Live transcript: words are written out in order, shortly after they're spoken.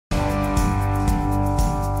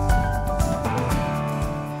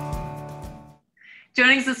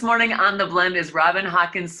Joining us this morning on The Blend is Robin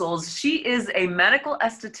Hawkins Souls. She is a medical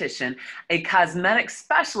esthetician, a cosmetic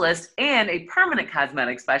specialist, and a permanent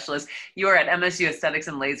cosmetic specialist. You are at MSU Aesthetics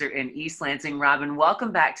and Laser in East Lansing. Robin,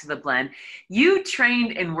 welcome back to The Blend. You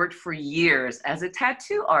trained and worked for years as a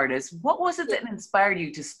tattoo artist. What was it that inspired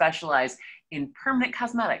you to specialize in permanent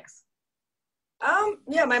cosmetics?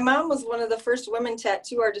 Yeah, my mom was one of the first women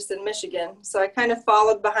tattoo artists in Michigan. So I kind of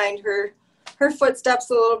followed behind her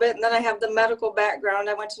footsteps a little bit. And then I have the medical background.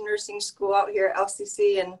 I went to nursing school out here at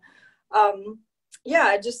LCC. And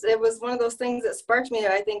yeah, it was one of those things that sparked me.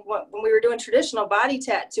 I think when we were doing traditional body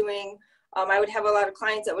tattooing, I would have a lot of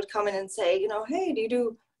clients that would come in and say, hey, do you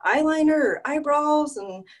do eyeliner or eyebrows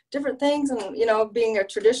and different things? And, being a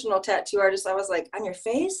traditional tattoo artist, I was like, on your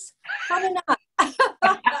face? Probably not.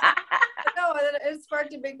 No, it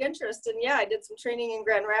sparked a big interest. And yeah, I did some training in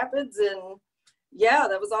Grand Rapids, and yeah,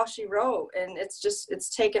 that was all she wrote. And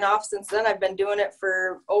it's taken off since then. I've been doing it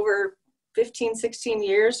for over 15, 16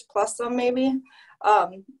 years plus some maybe.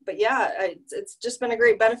 But yeah, it's just been a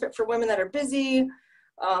great benefit for women that are busy,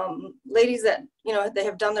 ladies that, they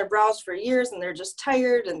have done their brows for years and they're just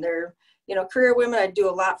tired, and they're, career women. I do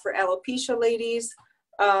a lot for alopecia ladies,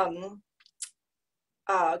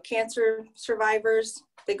 cancer survivors.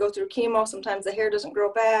 They go through chemo. Sometimes the hair doesn't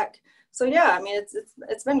grow back. So yeah, I mean,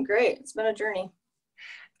 it's been great. It's been a journey.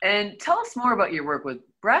 And tell us more about your work with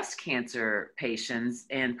breast cancer patients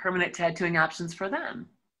and permanent tattooing options for them.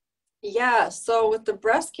 Yeah, so with the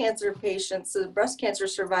breast cancer patients, the breast cancer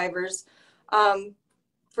survivors,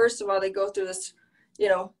 first of all, they go through this,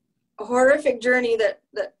 a horrific journey that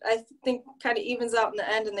I think kind of evens out in the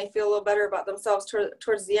end, and they feel a little better about themselves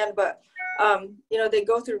towards the end. But they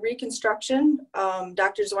go through reconstruction.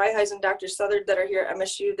 Dr. Zweihais and Dr. Southard that are here at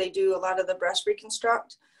MSU, they do a lot of the breast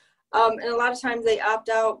reconstruct. And a lot of times they opt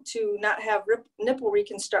out to not have nipple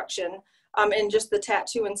reconstruction and just the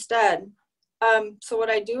tattoo instead. So what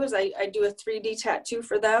I do is I do a 3D tattoo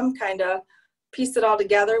for them, kind of piece it all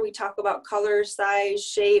together. We talk about color, size,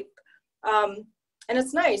 shape, and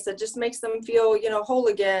it's nice. It just makes them feel, whole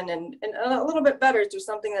again and a little bit better through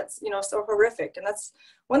something that's, so horrific. And that's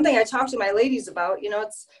one thing I talk to my ladies about.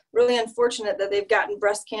 It's really unfortunate that they've gotten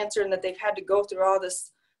breast cancer and that they've had to go through all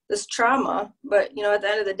this trauma. But, at the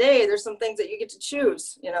end of the day, there's some things that you get to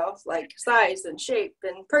choose, like size and shape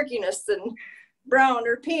and perkiness and brown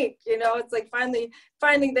or pink. It's like finally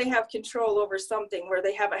finding they have control over something where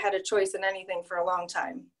they haven't had a choice in anything for a long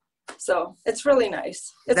time. So it's really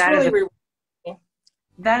nice. It's really rewarding.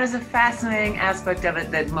 That is a fascinating aspect of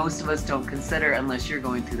it that most of us don't consider unless you're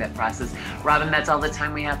going through that process. Robin, that's all the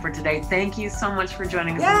time we have for today. Thank you so much for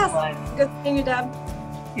joining us. Yes, good seeing you, Deb.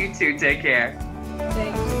 You too. Take care. Thanks.